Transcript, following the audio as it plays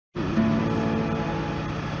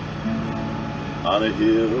on a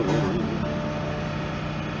hill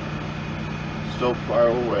so far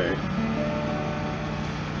away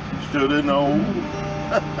stood an old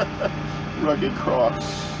rugged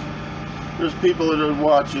cross. There's people that are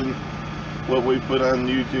watching what we put on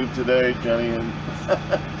YouTube today, Jenny, and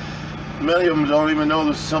many of them don't even know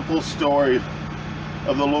the simple story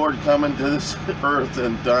of the Lord coming to this earth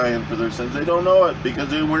and dying for their sins. They don't know it because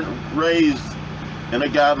they weren't raised in a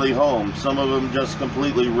godly home. Some of them just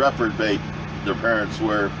completely reprobate their parents,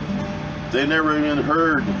 where they never even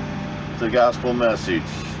heard the gospel message.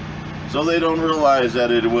 So they don't realize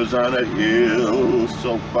that it was on a hill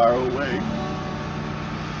so far away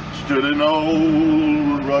stood an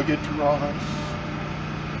old rugged cross,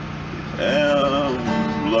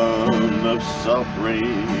 emblem of suffering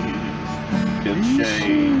and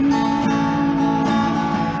shame.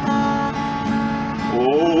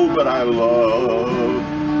 Oh, but I love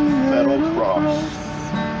that old cross,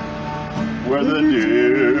 where the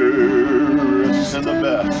dearest and the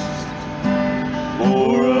best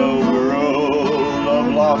for a world of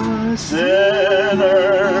lost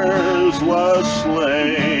sinners was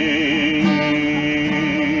slain.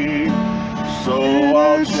 So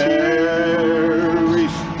I'll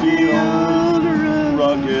cherish the old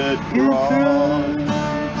rugged cross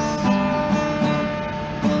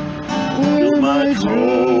till my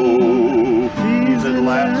trophies at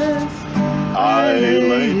last I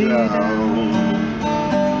lay down.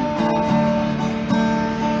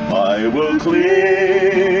 I will cling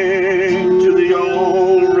to the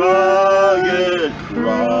old rugged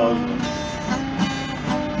cross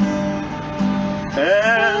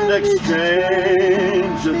and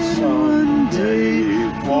exchange it someday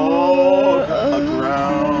for a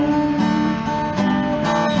crown.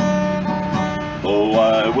 Oh,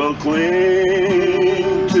 I will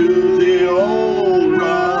cling to the old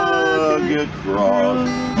rugged cross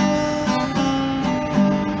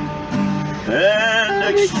and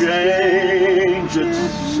exchange it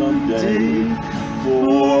someday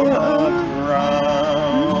for a crown.